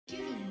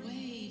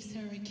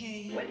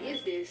What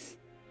is this?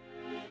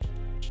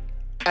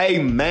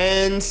 Hey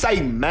man,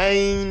 say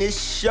man,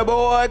 it's your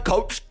boy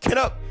Coach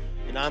Kenneth,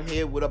 and I'm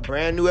here with a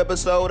brand new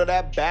episode of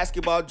that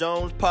Basketball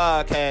Jones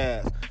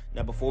podcast.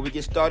 Now before we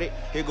get started,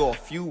 here go a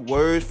few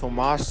words from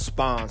our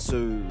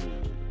sponsors.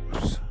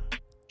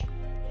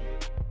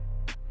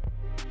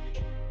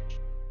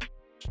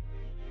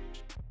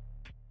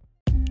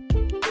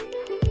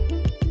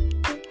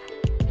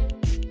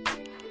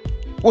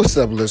 What's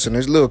up,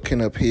 listeners? Lil Ken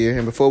up here,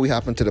 and before we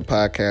hop into the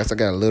podcast, I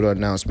got a little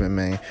announcement,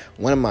 man.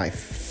 One of my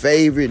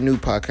favorite new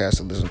podcasts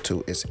to listen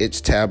to is It's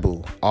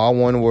Taboo. All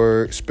one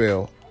word,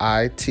 spell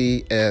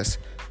ITSTABOO.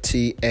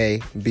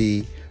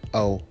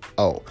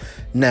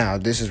 Now,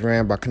 this is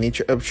ran by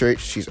Kenitra Upchurch.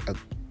 She's a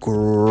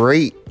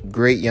great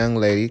young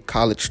lady,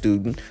 college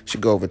student. She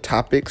go over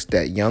topics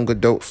that young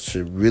adults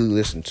should really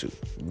listen to.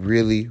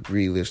 Really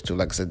listen to.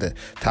 Like I said, the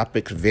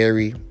topics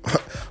vary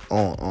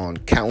on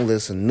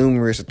countless and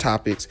numerous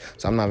topics.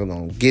 So I'm not even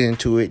going to get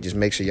into it. Just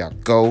make sure y'all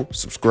go,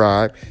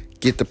 subscribe,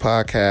 get the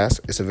podcast.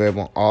 It's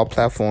available on all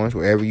platforms.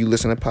 Wherever you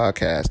listen to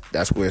podcasts,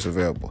 that's where it's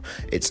available.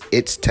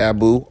 It's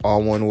Taboo,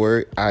 all one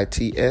word,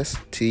 ITSTABOO.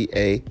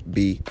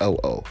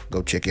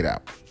 Go check it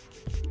out.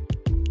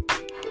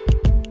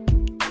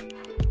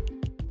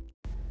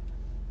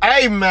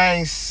 Hey,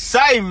 man,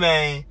 say,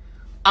 man,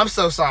 I'm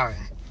so sorry.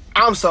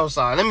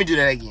 Let me do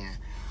that again.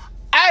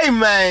 Hey,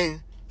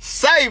 man,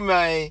 say,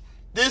 man,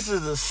 this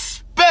is a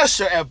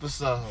special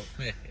episode.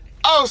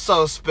 Oh,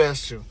 so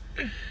special.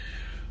 And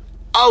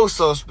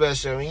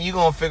you're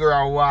going to figure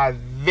out why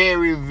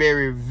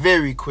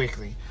very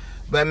quickly.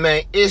 But,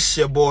 man, it's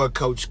your boy,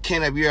 Coach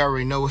Kenneth. You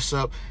already know what's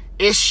up.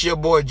 It's your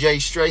boy, Jay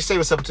Straight. Say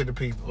what's up to the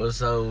people.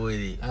 What's up with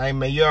it? Hey,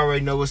 man, you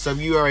already know what's up.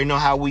 You already know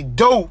how we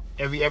do.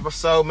 Every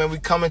episode, man, we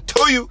coming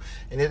to you.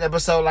 And this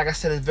episode, like I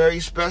said, is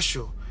very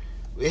special.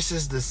 This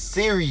is the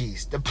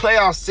series, the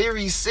playoff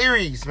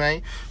series,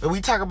 man. But we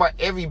talk about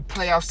every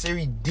playoff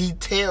series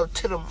detailed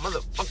to the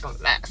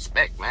motherfucking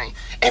aspect, man.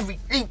 Every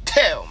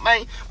detail,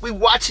 man. We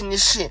watching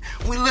this shit.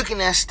 We looking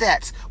at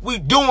stats. We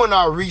doing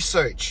our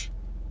research.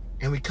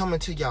 And we coming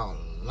to y'all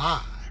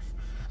live.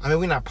 I mean,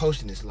 we're not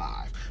posting this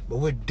live, but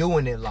we're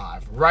doing it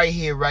live. Right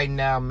here, right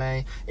now,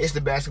 man. It's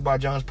the Basketball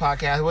Jones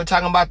podcast. We're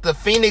talking about the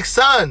Phoenix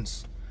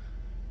Suns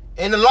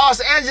and the Los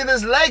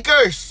Angeles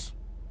Lakers.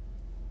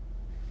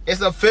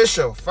 It's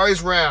official.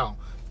 First round.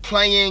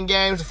 Play-in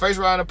games. The first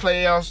round of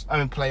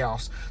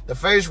playoffs. The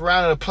first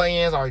round of the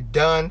play-ins are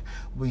done.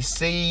 We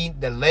see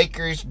the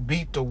Lakers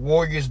beat the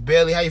Warriors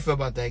barely. How you feel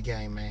about that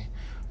game, man?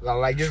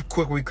 Like, just a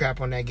quick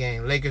recap on that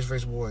game. Lakers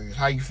versus Warriors.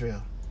 How you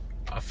feel?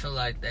 I feel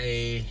like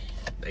they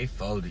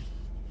folded.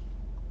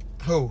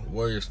 Who?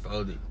 Warriors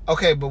folded.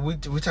 Okay, but we're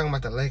talking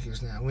about the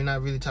Lakers now. We're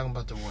not really talking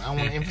about the Warriors. I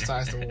want to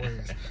emphasize the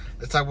Warriors.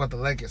 Let's talk about the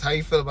Lakers. How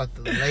you feel about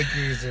the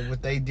Lakers and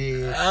what they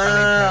did?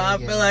 I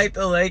feel like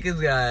the Lakers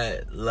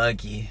got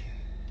lucky.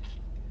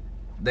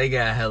 They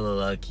got hella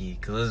lucky.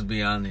 Cause let's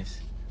be honest,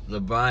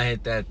 LeBron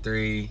hit that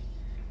three.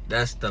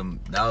 That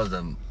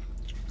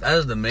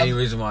was the main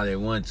reason why they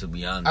won. To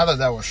be honest, I thought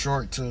that was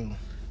short too.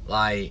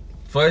 Like,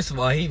 first of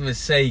all, he even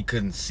said he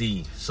couldn't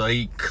see, so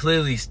he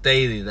clearly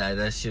stated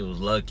that shit was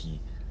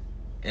lucky.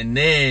 And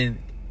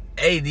then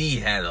AD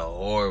had a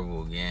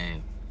horrible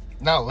game.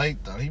 Not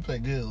late though. He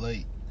played good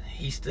late.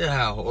 He still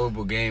had a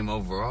horrible game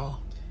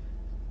overall.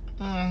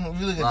 If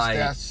you look at the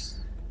stats,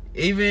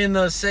 even in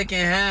the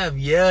second half,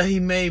 yeah, he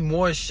made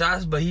more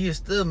shots, but he is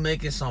still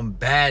making some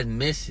bad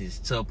misses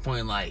to a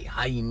point like,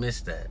 how you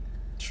missed that?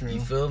 True.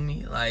 You feel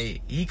me?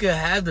 Like, he could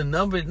have the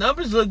numbers.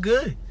 Numbers look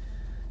good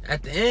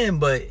at the end,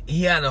 but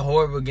he had a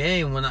horrible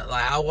game. When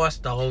I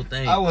watched the whole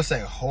thing. I would say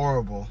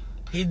horrible.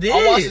 He did.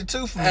 I watched it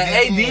too from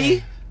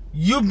AD.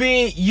 You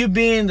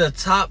being the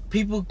top,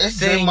 people it's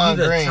saying Draymond you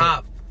the Green.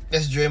 top.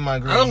 That's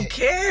Draymond Green. I don't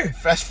care.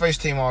 That's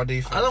first team all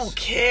defense. I don't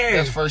care.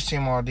 That's first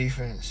team all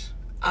defense.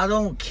 I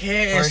don't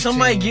care. First If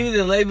somebody team. give you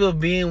the label of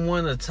being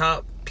one of the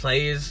top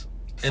players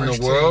in First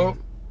the world,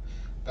 team.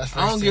 That's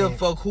first I don't team. give a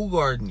fuck who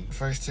guarding you.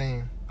 First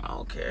team. I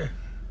don't care.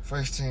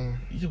 First team.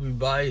 You could be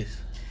biased.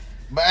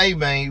 But hey,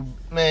 man,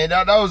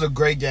 that was a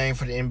great game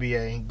for the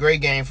NBA.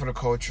 Great game for the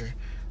culture.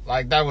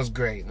 Like, that was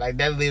great. Like,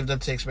 that lived up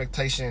to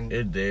expectation.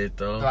 It did,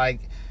 though. Like,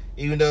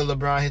 even though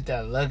LeBron hit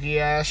that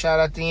lucky-ass shot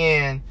at the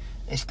end,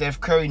 and Steph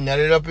Curry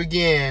nutted up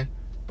again.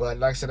 But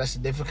like I said, that's a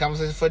different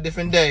conversation for a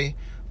different day.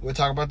 We'll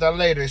talk about that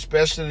later,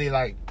 especially,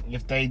 like,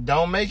 if they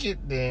don't make it,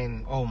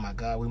 then, oh, my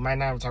God, we might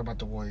not even talk about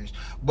the Warriors.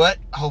 But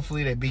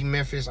hopefully they beat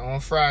Memphis on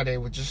Friday,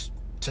 which is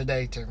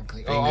today,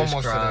 technically. Fingers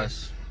almost crossed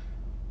today.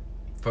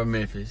 For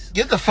Memphis.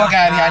 Get the fuck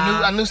out of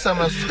here. I knew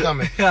something else was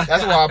coming.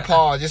 That's why I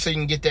paused, just so you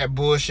can get that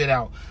bullshit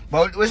out.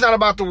 But it's not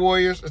about the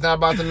Warriors. It's not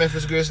about the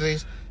Memphis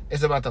Grizzlies.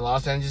 It's about the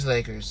Los Angeles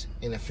Lakers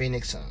and the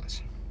Phoenix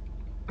Suns.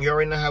 You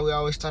already know how we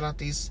always start out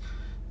these.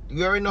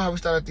 You already know how we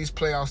start out these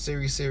playoff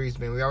series,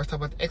 man. We always talk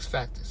about the X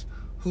factors.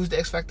 Who's the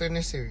X factor in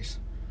this series?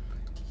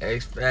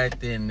 X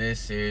factor in this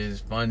series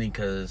is funny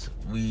because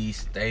we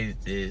stated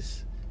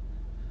this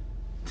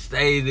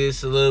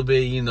a little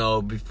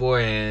bit,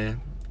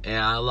 beforehand. And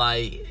I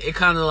it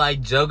kind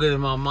of juggled in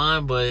my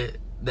mind, but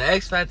The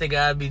X Factor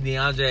gotta be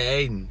DeAndre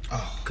Ayton.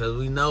 Oh. Cause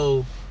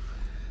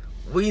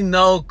we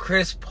know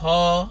Chris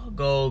Paul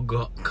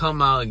go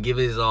come out and give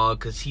his all,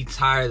 cause he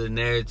tired of the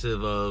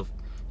narrative of,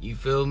 you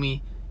feel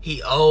me?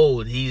 He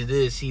old, he's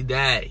this, he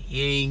that,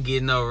 he ain't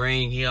getting no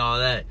ring, he all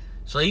that.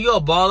 So he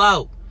go ball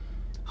out.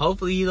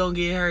 Hopefully he don't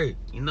get hurt.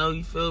 You know,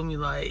 you feel me?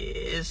 Like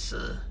it's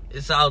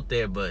out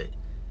there, but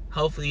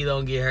hopefully he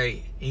don't get hurt.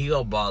 He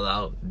go ball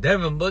out.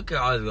 Devin Booker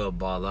always go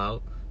ball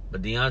out,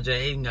 but DeAndre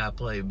Ayton gotta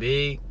play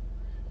big.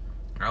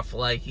 I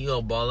feel like he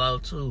go ball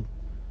out too.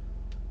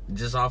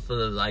 Just off of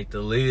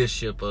the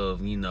leadership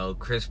of, you know,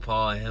 Chris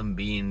Paul, him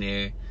being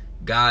there,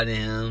 guiding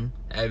him,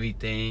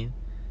 everything.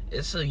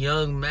 It's a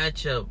young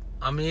matchup.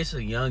 I mean, it's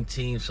a young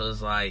team, so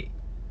it's like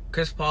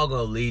Chris Paul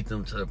gonna lead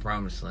them to the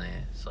promised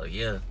land. So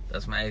yeah,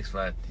 that's my X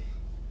Factor.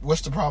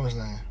 What's the promised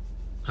land?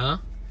 Huh?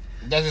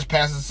 That just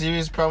past the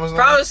series promised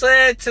land? Promised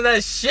land to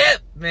the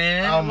ship,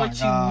 man. Oh my what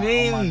God. you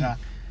mean? Oh my God.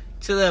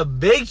 To the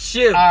big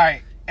ship.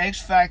 Alright,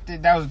 X Factor,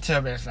 that was a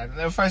terrible X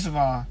Factor. First of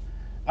all,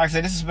 like I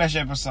said, this is a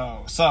special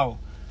episode. So,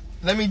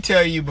 let me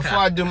tell you, before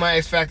I do my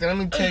X Factor, let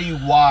me tell you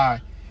why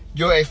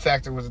your X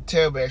Factor was a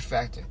terrible X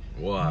Factor.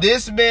 Wow.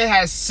 This man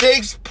has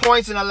 6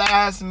 points in the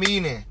last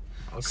meeting.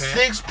 Okay.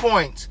 6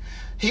 points.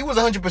 He was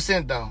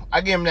 100% though. I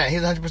give him that.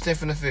 He's 100%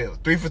 from the field.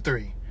 3 for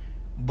 3.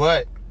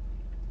 But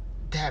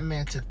that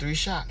man took 3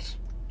 shots.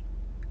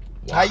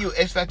 Wow. How you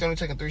X Factor only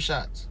taking 3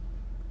 shots?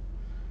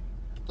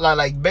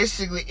 Like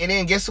basically, and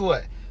then guess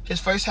what? His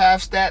first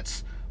half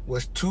stats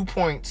was 2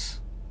 points,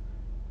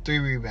 3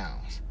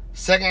 rebounds.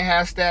 Second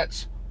half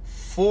stats,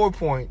 4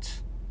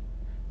 points,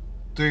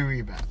 3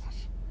 rebounds.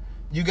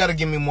 You got to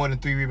give me more than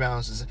 3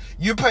 rebounds.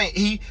 You play.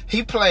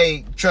 He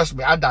played. Trust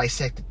me, I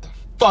dissected the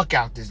fuck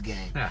out this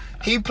game.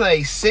 He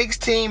played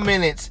 16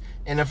 minutes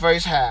in the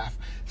first half,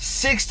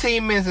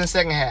 16 minutes in the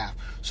second half.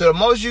 So the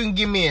most you can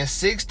give me in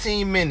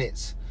 16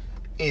 minutes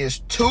is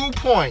 2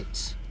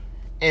 points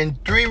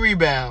and 3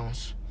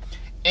 rebounds,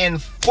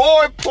 and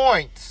 4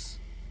 points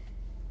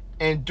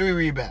and 3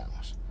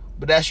 rebounds.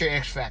 But that's your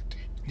X Factor.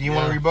 Do you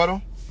want a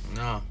rebuttal?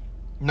 No.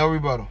 No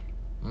rebuttal.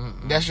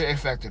 Mm-mm. That's your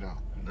X Factor, though.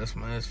 That's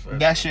my X Factor.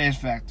 That's your X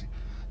Factor.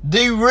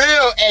 The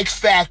real X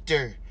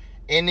Factor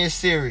in this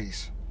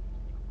series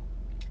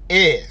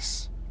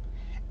is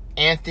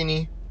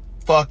Anthony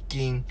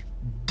fucking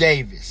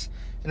Davis.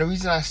 And the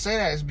reason I say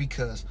that is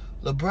because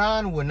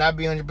LeBron will not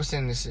be 100%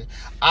 in this shit.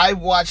 I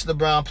watched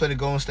LeBron play the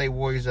Golden State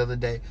Warriors the other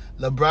day.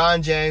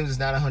 LeBron James is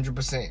not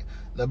 100%.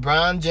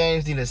 LeBron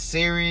James need a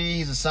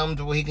series or something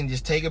to where he can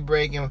just take a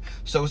break. And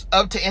so it's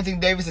up to Anthony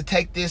Davis to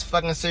take this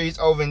fucking series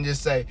over and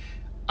just say,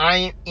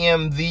 I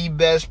am the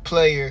best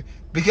player,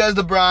 because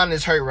LeBron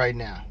is hurt right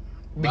now.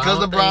 Because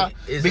LeBron...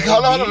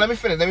 Hold on, let me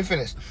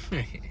finish.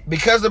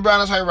 Because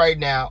LeBron is hurt right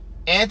now,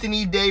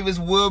 Anthony Davis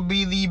will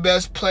be the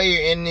best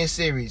player in this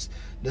series.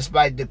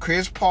 Despite the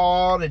Chris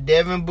Paul, the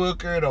Devin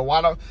Booker, the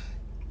Waddle,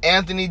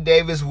 Anthony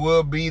Davis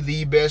will be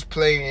the best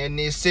player in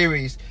this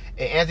series.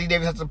 And Anthony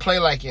Davis has to play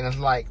like it. And it's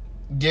like,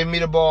 give me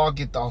the ball,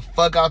 get the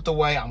fuck out the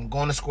way. I'm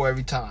going to score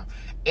every time.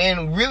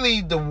 And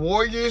really, the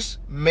Warriors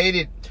made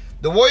it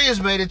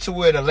to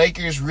where the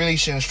Lakers really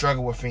shouldn't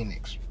struggle with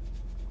Phoenix.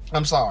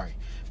 I'm sorry.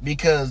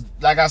 Because,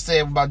 like I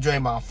said about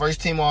Draymond,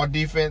 first team all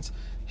defense,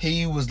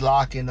 he was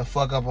locking the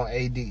fuck up on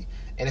AD.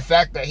 And the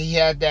fact that he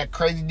had that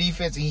crazy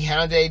defense and he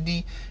handled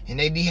AD, and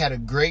AD had a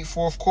great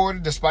fourth quarter,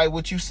 despite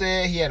what you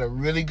said, he had a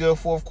really good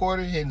fourth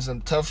quarter, hitting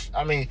some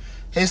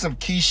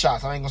key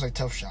shots. I ain't gonna say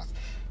tough shots.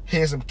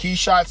 Hitting some key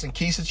shots in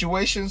key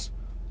situations.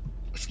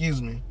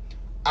 Excuse me.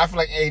 I feel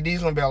like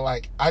AD's gonna be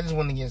like, I just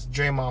went against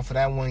Draymond for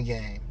that one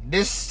game.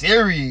 This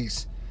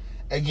series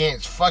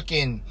against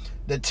fucking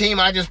the team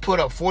I just put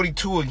up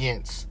 42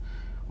 against,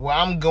 where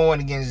I'm going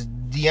against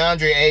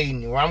DeAndre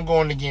Ayton, where I'm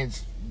going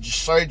against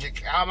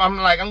Sergic.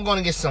 I'm going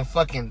against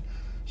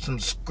some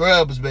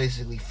scrubs,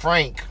 basically.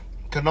 Frank.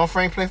 Cause don't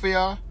Frank play for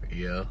y'all?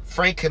 Yeah.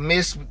 Frank can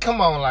miss. Come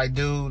on,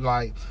 dude.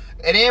 And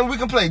then we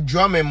can play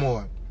Drummond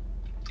more.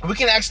 We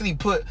can actually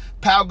put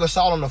Pau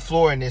Gasol on the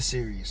floor in this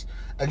series.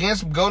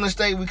 Against Golden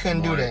State, we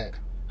couldn't do that.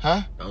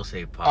 Huh? Don't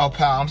say Pau. Oh,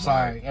 Pau. I'm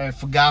sorry. And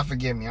God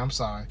forgive me. I'm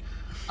sorry.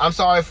 I'm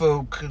sorry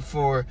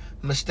for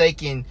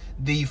mistaking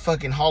the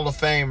fucking Hall of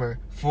Famer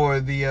for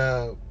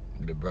the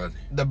brother.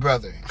 The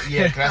brother.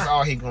 Yeah, 'cause that's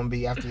all he gonna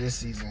be after this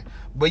season.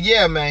 But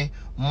yeah, man,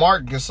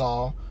 Marc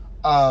Gasol,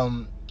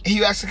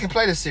 he actually can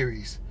play the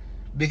series.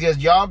 Because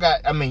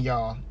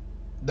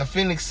the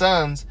Phoenix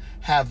Suns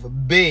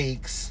have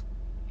bigs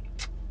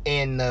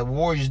and the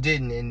Warriors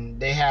didn't, and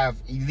they have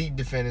elite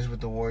defenders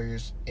with the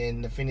Warriors,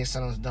 and the Phoenix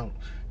Suns don't.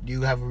 Do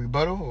you have a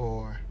rebuttal,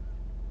 or?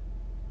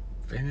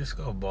 Phoenix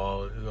go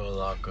ball, you go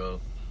lock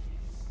up.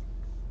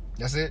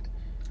 That's it?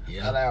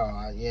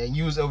 Yeah. Yeah,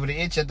 you was over the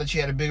itch. I thought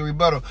you had a big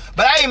rebuttal.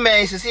 But hey,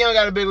 man, since he don't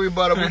got a big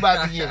rebuttal, we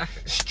about to get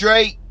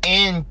straight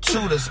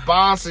into the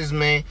sponsors,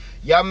 man.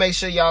 Y'all make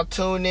sure y'all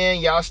tune in.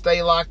 Y'all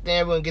stay locked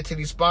in. We're going to get to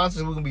these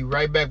sponsors. We're going to be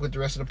right back with the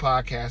rest of the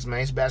podcast,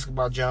 man. It's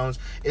Basketball Jones.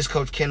 It's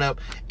Coach Kenup.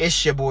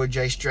 It's your boy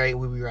Jay Straight.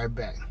 We'll be right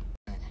back.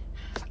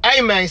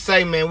 Hey,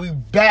 man, we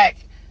back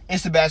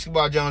It's the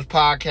Basketball Jones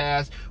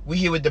podcast. We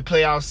here with the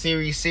playoff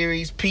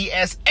series,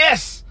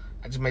 PSS.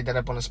 I just made that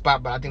up on the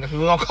spot, but I think that's what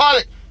we're going to call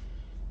it.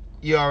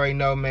 You already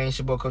know, man. It's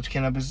your boy, Coach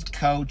Ken. It's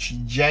Coach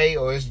J,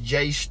 or it's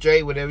J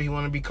Straight, whatever you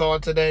want to be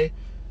called today.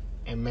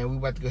 And, man, we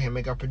about to go ahead and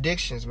make our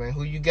predictions, man.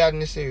 Who you got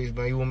in this series,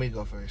 man? You want me to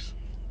go first?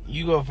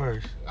 You go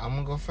first. I'm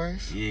going to go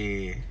first?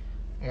 Yeah.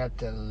 I got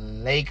the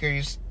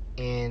Lakers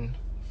in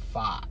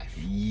 5.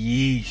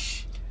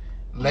 Yeesh.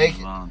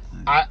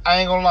 I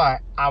ain't gonna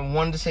lie. I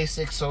wanted to say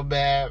 6 so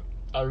bad.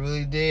 I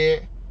really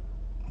did.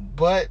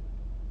 But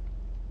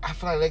I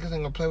feel like Lakers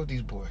ain't gonna play with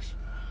these boys.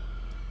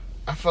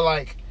 I feel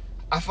like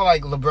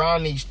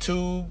LeBron needs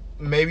 2,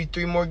 maybe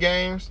 3 more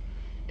games,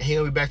 and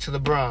he'll be back to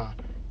LeBron.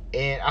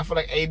 And I feel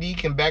like AD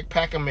can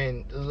backpack him,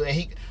 and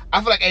I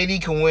feel like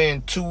AD can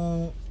win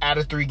 2 out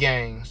of 3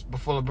 games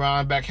before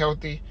LeBron back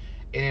healthy.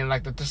 And then,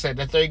 like that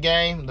 3rd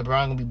game, LeBron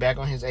gonna be back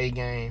on his A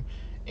game,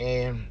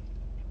 and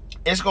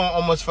it's gonna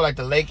almost feel like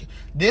the Lakers.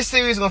 This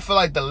series is gonna feel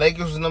like the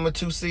Lakers was number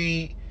 2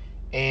 seed,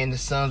 and the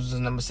Suns was the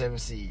number 7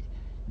 seed.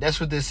 That's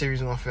what this series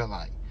is gonna feel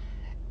like.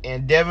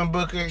 And Devin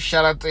Booker,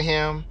 shout out to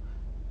him.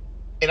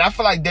 And I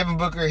feel like Devin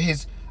Booker,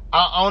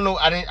 I don't know,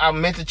 I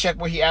meant to check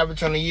what he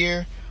averaged on the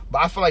year,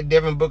 but I feel like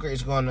Devin Booker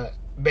is gonna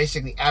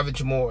basically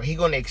average more. He's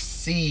gonna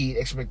exceed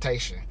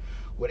expectation.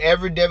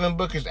 Whatever Devin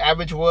Booker's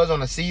average was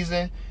on the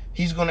season,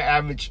 he's gonna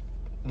average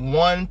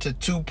 1 to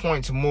 2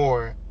 points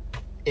more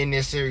in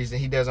this series than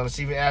he does on the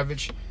season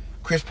average.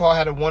 Chris Paul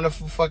had a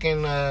wonderful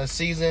fucking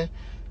season.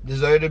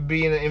 Deserved to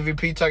be in the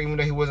MVP talk, even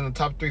though he wasn't a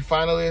top 3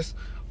 finalist.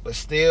 But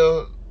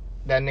still,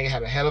 that nigga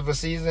had a hell of a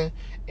season.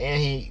 And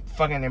he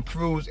fucking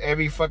improves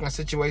every fucking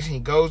situation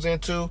he goes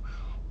into.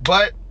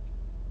 But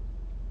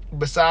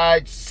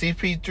besides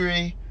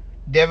CP3,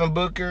 Devin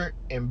Booker,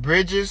 and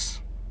Bridges,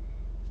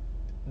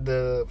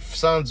 the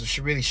Suns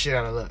should really shit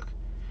out of luck.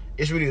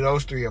 It's really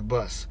those 3 are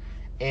bust.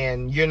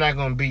 And you're not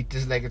going to beat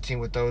this Lakers team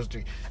with those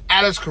 3.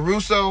 Alex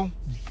Caruso,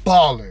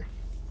 baller.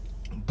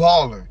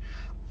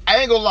 I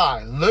ain't going to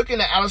lie. Looking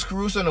at Alex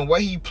Caruso and the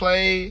way he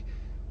played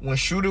when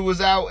Shooter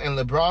was out and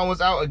LeBron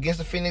was out against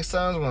the Phoenix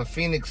Suns, when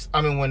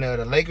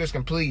the Lakers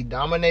completely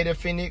dominated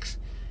Phoenix,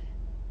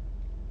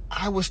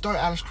 I would start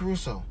Alex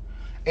Caruso.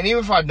 And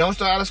even if I don't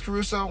start Alex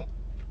Caruso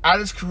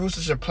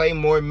should play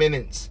more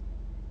minutes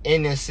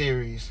in this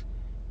series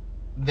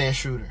than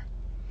Shooter.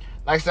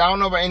 Like I said, I don't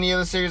know about any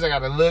other series. I got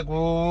to look,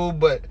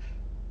 but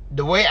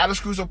the way Alex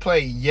Caruso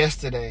played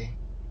yesterday,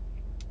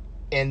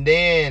 and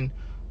then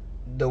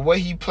the way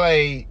he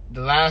played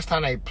the last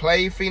time they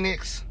played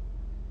Phoenix,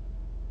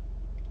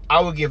 I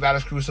would give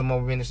Alex Caruso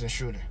more minutes than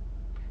Shooter.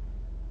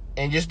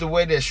 And just the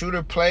way that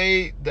Shooter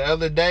played the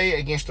other day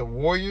against the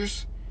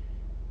Warriors,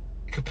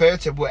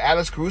 compared to what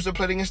Alex Caruso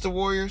played against the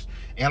Warriors,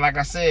 and like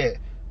I said,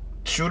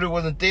 Shooter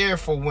wasn't there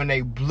for when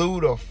they blew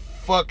the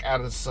fuck out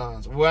of the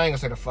Suns. Well, I ain't gonna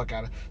say the fuck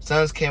out of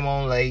Suns. Came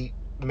on late,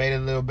 made a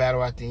little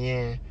battle at the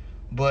end,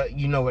 but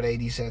you know what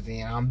AD said at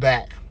the end. I'm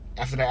back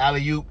after the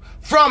alley-oop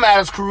from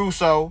Alex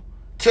Caruso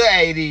to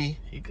AD. He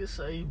could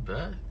say he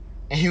back,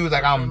 and he was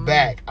like, I'm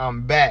back.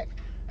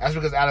 That's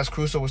because Alex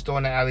Caruso was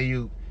throwing the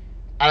alley-oop.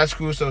 Alex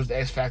Caruso is the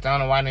X factor. I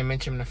don't know why I didn't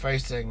mention him in the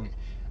first segment.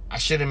 I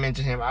should have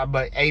mentioned him,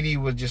 but AD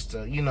was just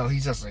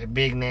he's just a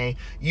big name.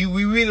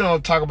 We really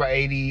don't talk about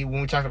AD when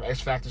we talk about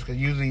X factors, because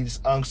usually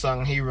this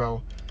unsung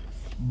hero.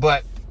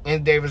 But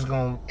Anthony Davis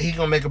gonna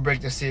make or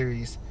break the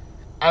series.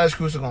 Alex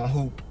Caruso gonna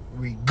hoop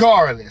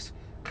regardless,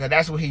 cause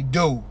that's what he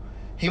do.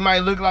 He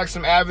might look like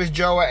some average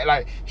Joe,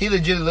 like he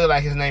legit look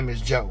like his name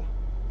is Joe.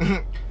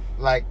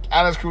 Like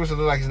Alex Caruso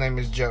look like his name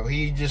is Joe.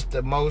 He just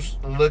the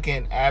most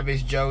looking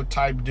average Joe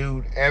type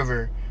dude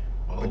ever.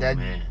 But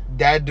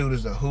that dude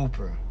is a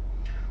hooper.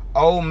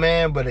 Old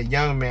man, but a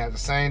young man at the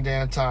same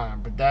damn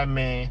time. But that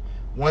man,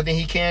 one thing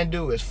he can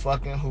do is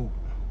fucking hoop.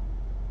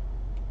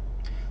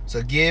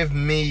 So give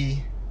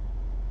me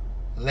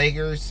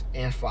Lakers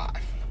in 5.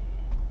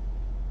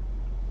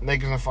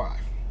 Lakers in 5.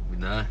 We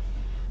done?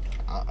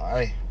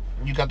 Alright.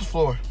 You got the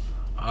floor.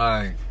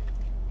 Alright.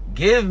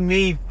 Give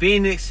me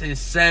Phoenix in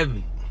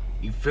 7.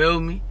 You feel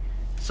me?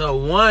 So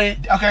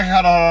 1. Okay,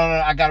 hold on.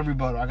 I got a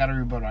rebuttal.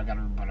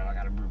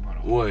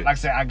 What? Like I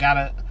said, I'm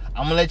gonna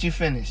let you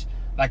finish.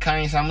 Like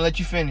Kanye said, I'm gonna let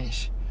you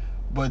finish.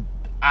 But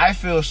I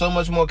feel so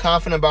much more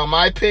confident about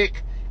my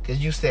pick because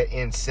you said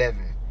in 7.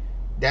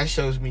 That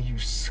shows me you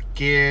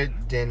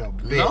scared than a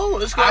bitch. No,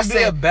 it's gonna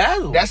be a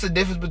battle. That's the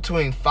difference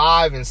between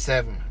 5 and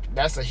 7.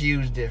 That's a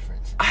huge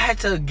difference. I had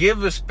to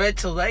give respect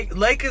to Lakers.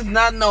 They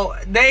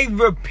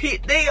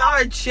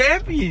are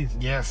champions.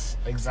 Yes,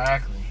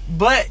 exactly.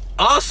 But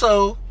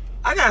also,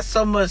 I got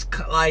so much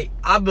I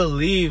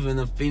believe in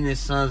the Phoenix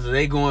Suns.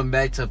 They going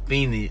back to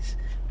Phoenix,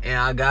 and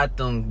I got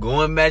them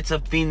going back to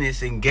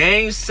Phoenix in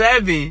Game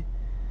 7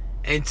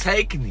 and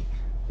taking it.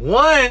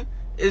 1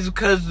 is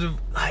because of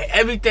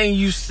everything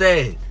you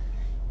said.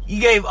 You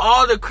gave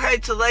all the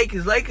credit to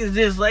Lakers. Lakers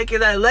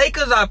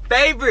are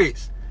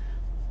favorites.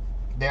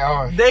 They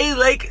are.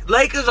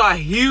 Lakers are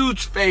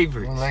huge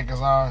favorites. The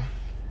Lakers are.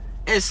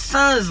 And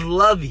Suns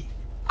love it.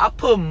 I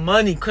put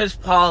money Chris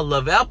Paul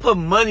love it. I put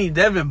money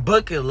Devin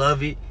Booker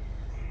love it.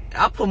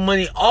 I put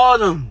money all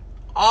them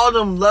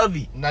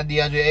Lovey. Not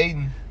DeAndre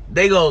Ayton.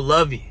 They go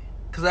Lovey.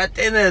 Cause at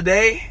the end of the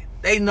day,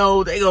 they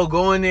know they gonna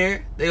go in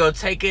there, they gonna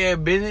take care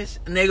of business,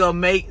 and they gonna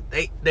make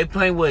they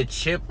playing with a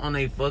chip on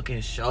their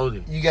fucking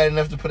shoulder. You got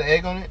enough to put an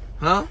egg on it?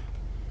 Huh?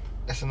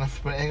 That's enough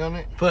to put an egg on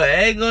it? Put an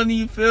egg on it,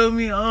 you feel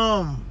me?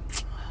 Not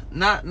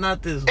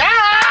this one. No,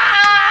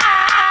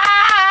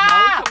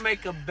 we can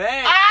make a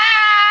bet.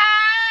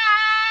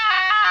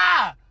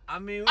 I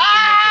mean,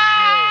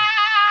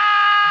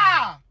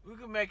 we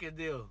can make a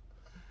deal.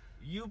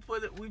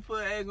 We put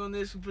an egg on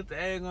this, we put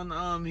the egg on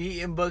the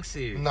Heat and Bucks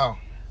series. No.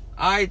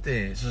 Alright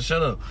then, so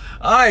shut up.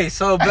 Alright,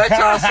 so bet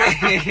y'all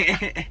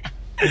say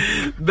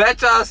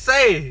bet y'all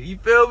say, you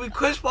feel me?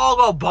 Chris Paul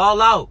gonna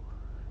ball out.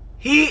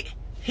 He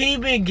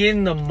been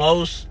getting the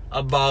most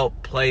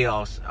about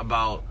playoffs,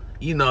 about,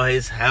 you know,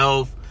 his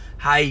health,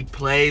 how he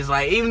plays.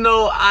 Like, even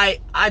though I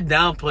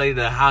downplay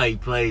how he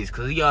plays,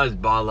 because he always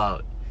ball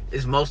out,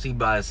 it's mostly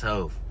by his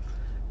health.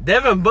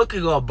 Devin Booker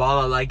gonna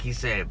ball out like he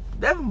said.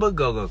 Devin Booker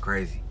gonna go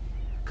crazy.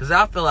 Because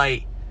I feel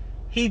like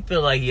he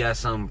got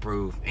something to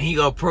prove, and he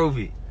gonna prove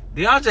it.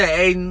 DeAndre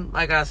Ayton,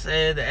 like I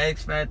said, the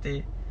X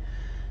Factor,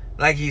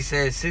 like he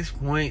said, 6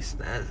 points,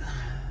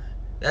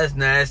 that's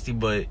nasty,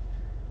 but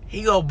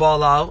he gonna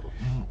ball out.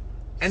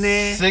 And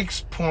then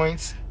 6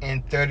 points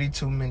in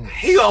 32 minutes.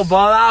 He gonna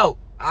ball out,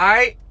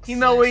 alright? He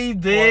know what he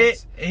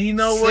did, and he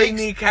know what he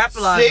need to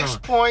capitalize on. 6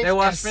 points. They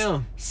watch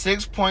film.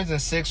 6 points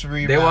and 6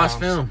 rebounds. They watch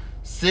film.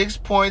 6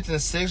 points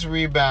and 6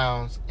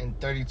 rebounds in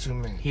 32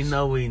 minutes. He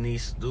know what he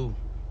needs to do.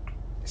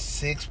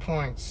 6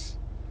 points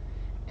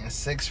and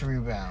 6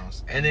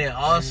 rebounds. And then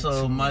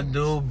also, my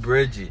dude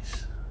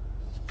Bridges.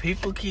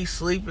 People keep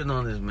sleeping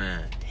on this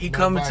man. He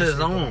coming to his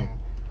own.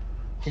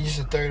 He's just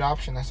a third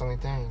option. That's the only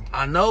thing.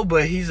 I know,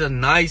 but he's a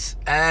nice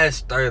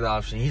ass third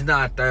option. He's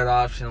not a third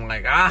option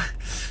like,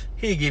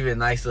 he'd give you a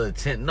nice little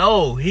 10.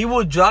 No, he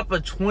will drop a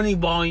 20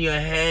 ball in your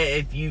head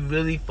if you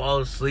really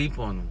fall asleep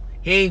on him.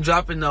 He ain't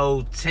dropping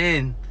no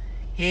 10.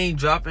 He ain't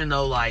dropping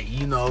no, like,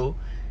 you know.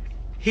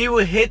 He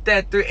would hit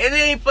that 3. And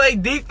then he play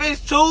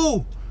defense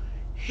too.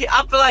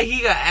 I feel like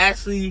he could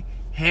actually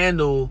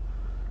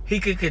he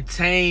could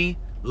contain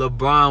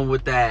LeBron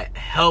with that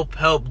help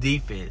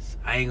defense.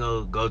 I ain't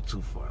gonna go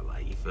too far,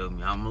 like, you feel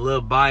me? I'm a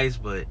little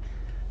biased, but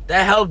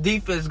that help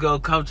defense gonna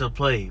come to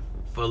play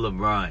for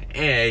LeBron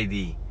and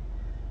AD.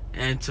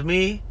 And to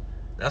me,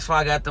 that's why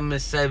I got them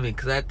at 7.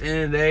 Because at the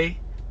end of the day,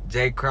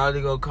 Jay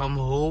Crowder gonna come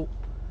hoop.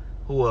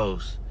 Who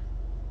else?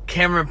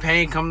 Cameron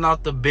Payne coming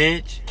off the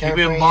bench. He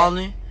been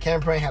balling.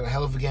 Cameron Payne had a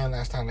hell of a game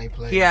last time they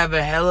played. He's having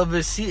a hell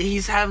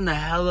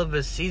of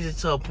a season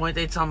to a point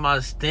they talking about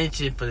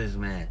extension for this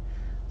man.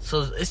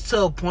 So it's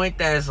to a point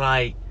that it's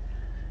like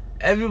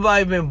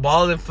everybody been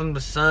balling from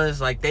the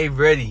Suns. Like, they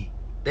ready.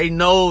 They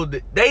know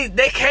that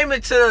they came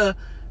into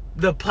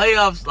the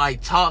playoffs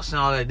like talks and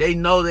all that. They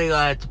know they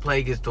gonna have to play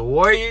against the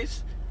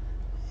Warriors,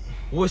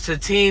 which a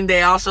team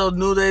they also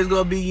knew they was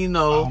gonna be, you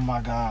know. Oh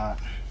my God.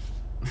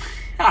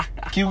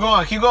 Keep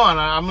going.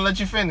 I'm gonna let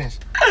you finish.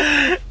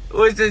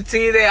 Which the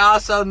team they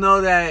also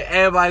know that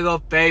everybody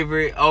gonna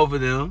favorite over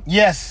them.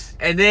 Yes.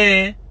 And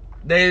then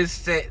they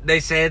said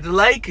the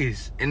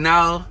Lakers, and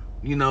now,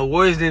 you know,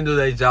 Warriors didn't do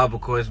their job, of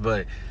course,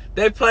 but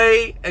they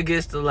played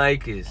against the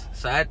Lakers.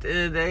 So at the end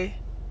of the day,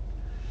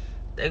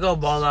 they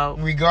gonna ball out.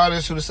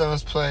 Regardless who the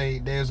Suns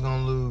played, they was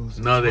gonna lose.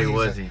 No, they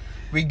wasn't.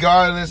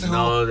 Regardless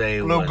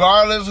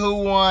who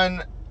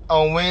won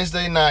on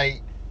Wednesday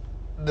night,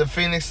 the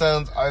Phoenix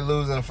Suns are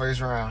losing the first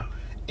round.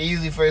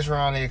 Easy first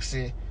round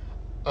exit.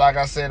 Like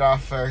I said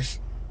off first,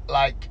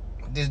 like,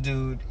 this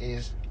dude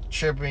is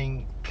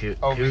tripping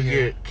over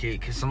here.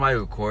 Can somebody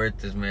record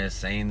this man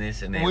saying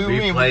this and then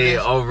replay it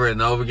over and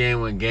over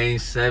again when Game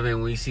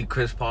 7 we see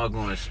Chris Paul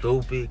going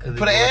stupid?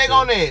 Put an egg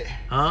on it.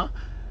 Huh?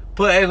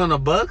 Put an egg on the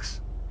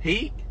Bucks?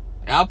 Heat?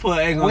 I'll put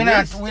an egg on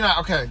this. We're not,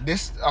 okay.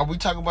 Are we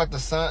talking about the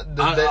Sun?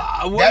 We are.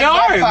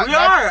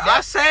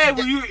 I said,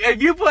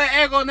 if you put an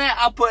egg on that,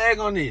 I'll put an egg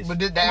on this. But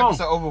that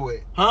episode over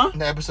with. Huh?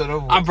 The episode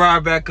over with. I brought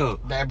it back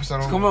up. The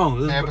episode over with. Come on.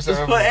 Let's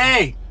put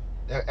egg.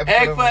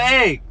 Egg for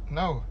egg.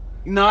 No.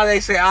 You know how they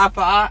say eye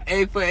for eye,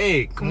 egg for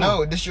egg. Come on.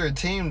 No, this your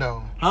team,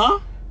 though. Huh?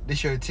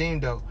 This your team,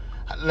 though.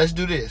 Let's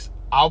do this.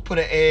 I'll put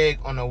an egg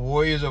on the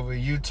Warriors over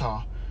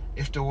Utah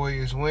if the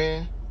Warriors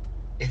win,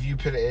 if you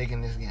put an egg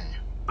in this game.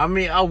 I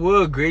mean, I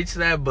will agree to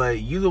that, but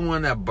you the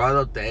one that brought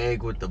up the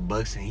egg with the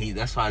Bucks and Heat.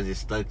 That's why it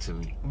just stuck to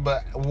me.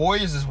 But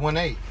Warriors is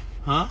 1-8.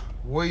 Huh?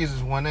 Warriors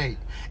is 1-8.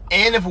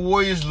 And if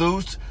Warriors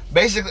lose,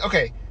 basically,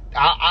 okay,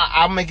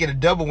 I'll make it a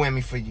double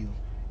whammy for you.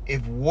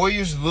 If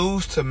Warriors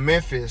lose to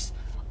Memphis,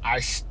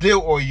 I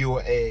still owe you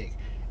an egg.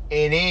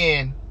 And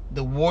then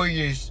the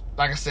Warriors,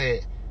 like I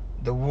said,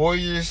 the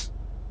Warriors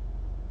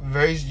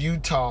versus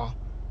Utah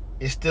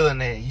is still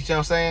an egg. You see what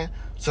I'm saying?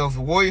 So if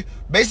the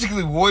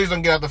Warriors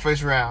don't get out the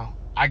first round,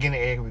 I get an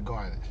egg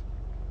regardless.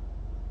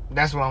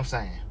 That's what I'm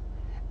saying.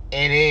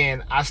 And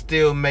then I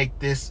still make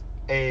this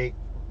egg,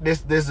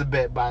 this a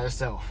bet by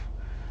itself.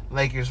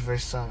 Lakers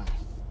versus Suns.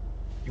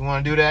 You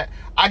want to do that?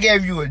 I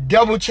gave you a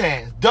double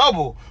chance.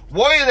 Double.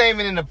 Warriors ain't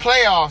even in the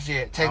playoffs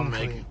yet,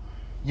 technically.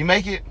 You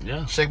make it?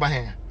 Yeah. Shake my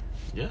hand.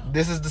 Yeah.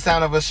 This is the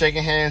sound of us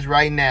shaking hands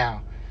right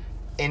now.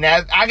 And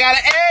that I got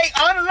an egg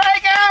on the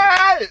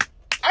Lakers!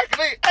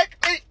 Actually.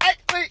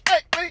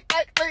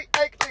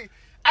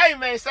 Hey,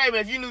 man, say,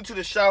 man, if you're new to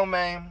the show,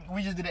 man,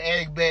 we just did an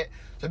egg bet.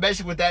 So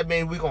basically what that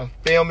means, we're going to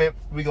film it.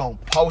 We're going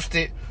to post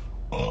it.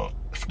 On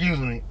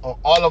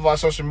all of our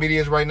social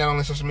medias right now.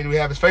 Only social media we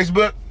have is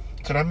Facebook.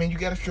 So that means you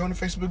got to join the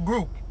Facebook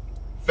group.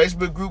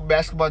 Facebook group,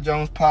 Basketball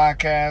Jones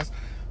Podcast.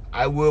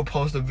 I will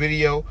post a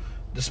video.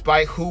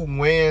 Despite who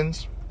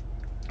wins,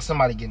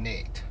 somebody getting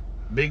egged.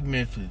 Big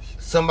Memphis.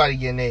 Somebody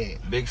getting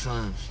egged. Big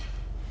Suns.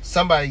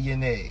 Somebody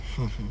getting egged.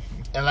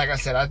 And like I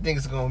said, I think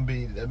it's going to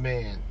be the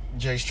man,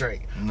 Jay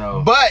Straight.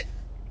 No. But,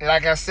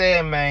 like I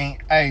said, man,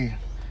 hey,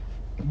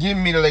 give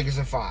me the Lakers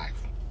in 5.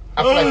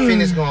 I feel like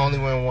Phoenix going to only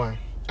win 1.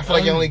 I feel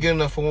like you're only good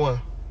enough for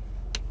 1.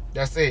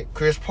 That's it.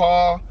 Chris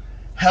Paul,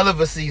 hell of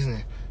a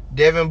season.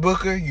 Devin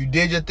Booker, you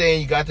did your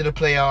thing. You got to the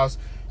playoffs.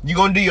 You're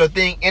going to do your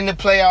thing in the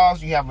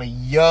playoffs. You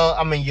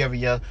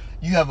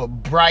have a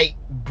bright,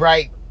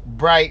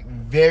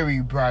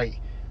 very bright,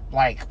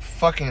 like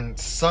fucking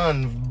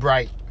sun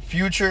bright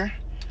future.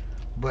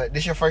 But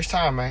this your first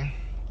time, man.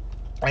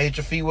 I hit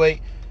your feet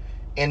wet.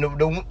 And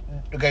the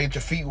gotta get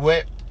your feet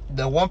wet.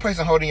 The one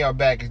person holding y'all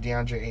back is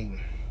DeAndre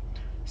Ayton.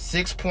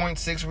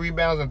 6.6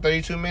 rebounds in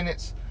 32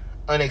 minutes.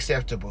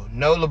 Unacceptable.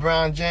 No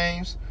LeBron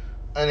James.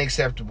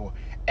 Unacceptable.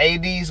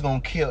 AD's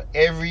gonna kill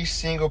every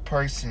single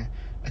person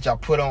that y'all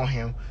put on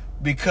him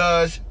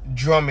because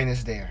Drummond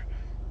is there.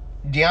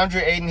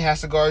 DeAndre Ayton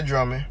has to guard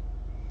Drummond.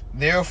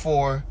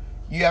 Therefore,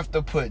 you have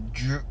to put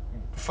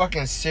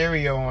fucking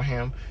Serio on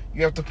him.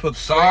 You have to put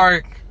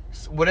Sark.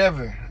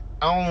 Whatever.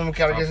 I don't even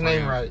gotta get his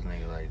name right.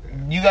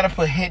 You gotta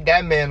put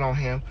that man on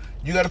him.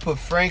 You gotta put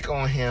Frank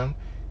on him.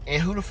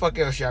 And who the fuck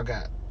else y'all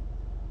got?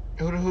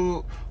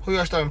 Who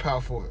y'all starting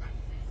power forward?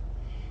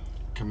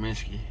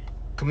 Kaminsky.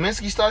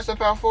 Kaminsky starts at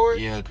power forward?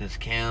 Yeah, because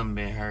Cam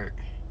been hurt.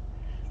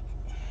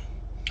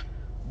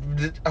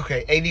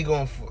 Okay, AD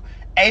going for...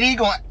 AD,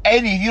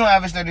 if you don't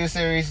average 30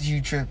 series,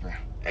 you tripping.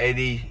 AD,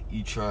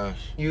 you trash.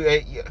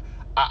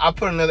 I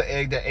put another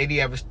egg that AD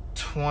averaged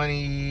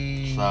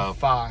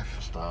 25.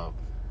 Stop.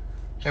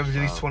 Average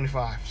at least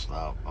 25.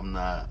 Stop. I'm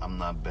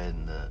not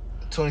betting that.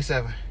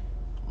 27.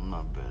 I'm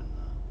not betting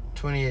that.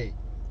 28.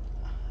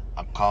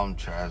 I call him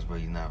trash, but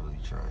he's not really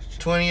trash.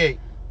 28.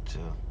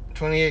 Chill.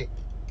 28.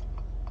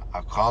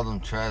 I called him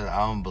trash. I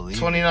don't believe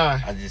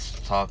 29. I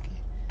just talking.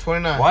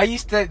 29. Why you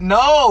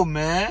No,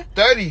 man.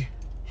 30.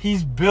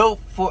 He's built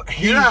for...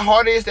 You know how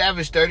hard it is to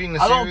average 30 in the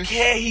series? I don't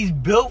care. He's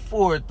built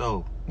for it,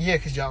 though. Yeah,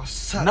 because y'all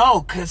suck.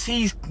 No, because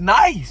he's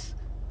nice.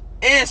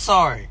 And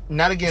sorry.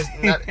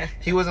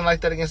 He wasn't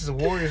like that against the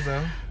Warriors,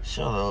 though.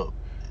 Shut up.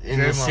 In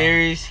the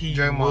series, he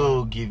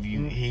will give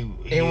you... He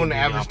wouldn't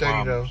average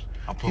 30, though.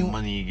 I put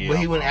money you get. But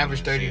he wouldn't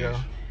average 30, though.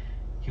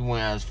 He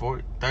wouldn't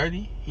average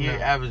 30? He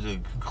averaged a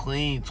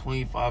clean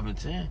 25 and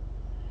 10.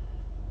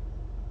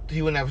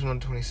 He wouldn't average more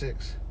than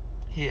 26.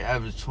 He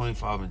averaged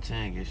 25 and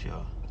 10 against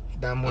y'all.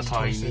 That's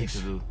all you need to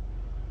do.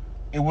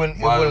 It wouldn't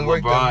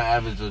work, though. LeBron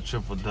averaged a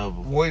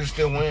triple-double. Warriors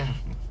still win.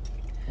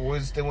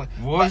 Warriors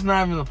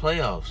not even in the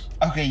playoffs.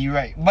 Okay, you're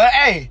right. But,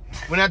 hey,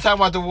 we're not talking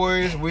about the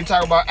Warriors. We're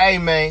talking about, hey,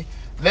 man,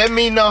 let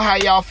me know how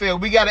y'all feel.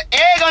 We got an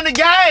egg on the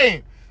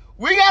game.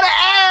 We got an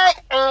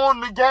egg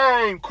on the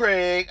game,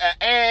 Craig. An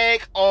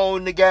egg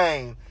on the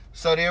game.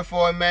 So,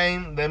 therefore,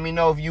 man, let me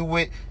know if you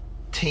with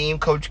Team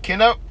Coach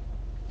Kenneth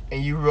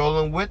and you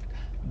rolling with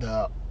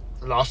the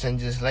Los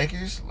Angeles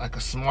Lakers like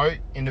a smart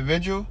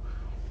individual,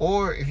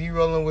 or if you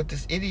rolling with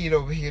this idiot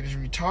over here, this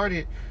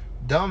retarded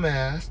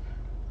dumbass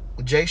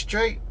Jay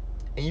Straight,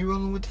 and you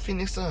rolling with the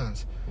Phoenix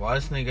Suns. Why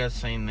this nigga got the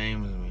same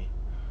name as me?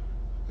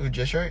 Who,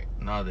 Jay Straight?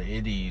 Nah, the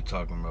idiot you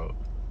talking about.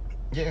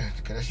 Yeah,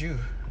 because that's you.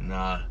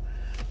 Nah.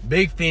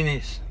 Big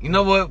Phoenix. You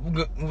know what?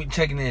 We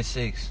checking in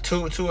 6.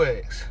 Two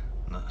eggs.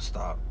 No,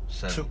 stop.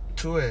 7.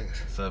 Two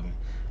eggs. 7.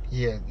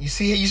 Yeah, you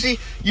see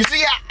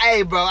how,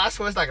 hey, bro, I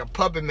swear it's like a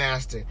puppet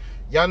master.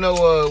 Y'all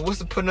know, what's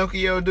the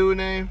Pinocchio dude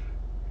name?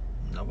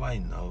 Nobody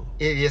know.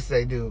 Yes,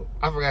 they do.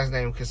 I forgot his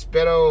name.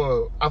 Caspetto,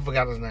 or I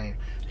forgot his name.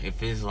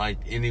 If it's like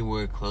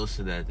anywhere close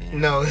to that, then...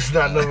 No, it's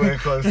not nowhere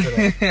close to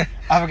that.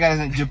 I forgot his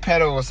name.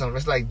 Geppetto or something.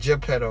 It's like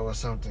Geppetto or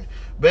something.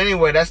 But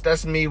anyway,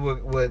 that's me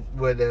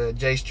with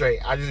Jay Straight.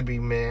 I just be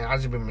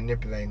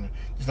manipulating him.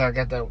 Just like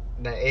I got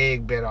that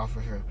egg bet off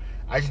of him.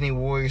 I just need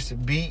Warriors to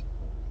beat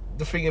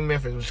the freaking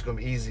Memphis, which is going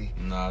to be easy.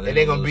 Nah,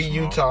 they're going to beat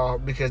Utah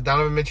because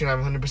Donovan Mitchell have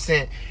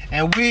 100%.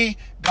 And we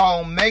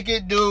going to make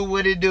it do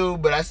what it do.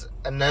 But that's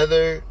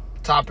another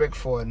topic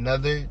for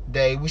another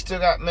day. We still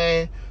got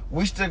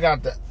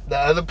the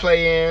other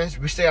play-ins.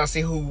 We still got to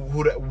see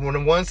who the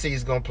 1 seed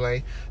is going to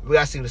play. We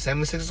got to see who the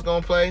 76ers is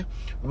going to play.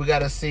 We got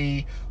to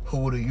see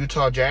who the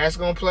Utah Jazz is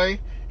going to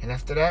play. And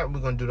after that, we're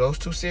going to do those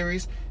 2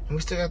 series. And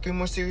we still got 3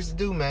 more series to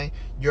do, man.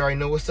 You already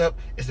know what's up.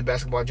 It's the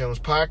Basketball Jones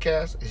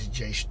Podcast. It's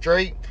Jay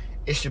Straight.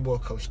 It's your boy,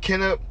 Coach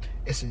Kenneth.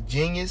 It's a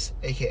genius,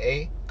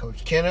 a.k.a.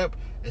 Coach Kenneth.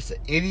 It's an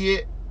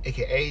idiot,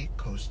 a.k.a.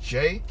 Coach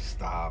Jay.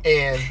 Stop.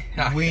 And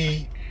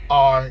we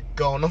are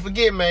going. Don't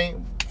forget,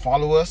 man,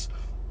 follow us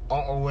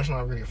Or it's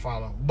not really a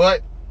follow.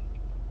 But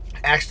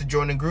ask to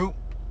join the group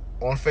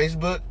on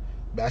Facebook.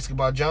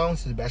 Basketball Jones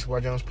is the Basketball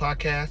Jones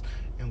podcast.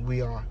 And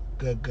we are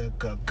good.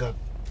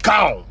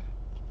 Gone!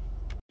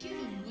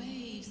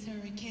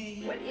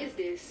 What is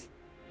this?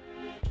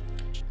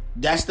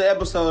 That's the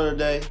episode of the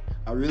day.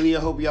 I really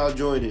hope y'all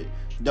enjoyed it.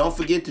 Don't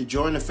forget to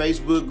join the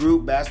Facebook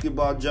group,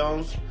 Basketball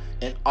Jones.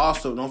 And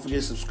also, don't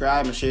forget to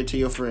subscribe and share it to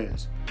your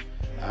friends.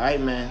 All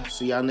right, man.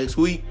 See y'all next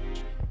week.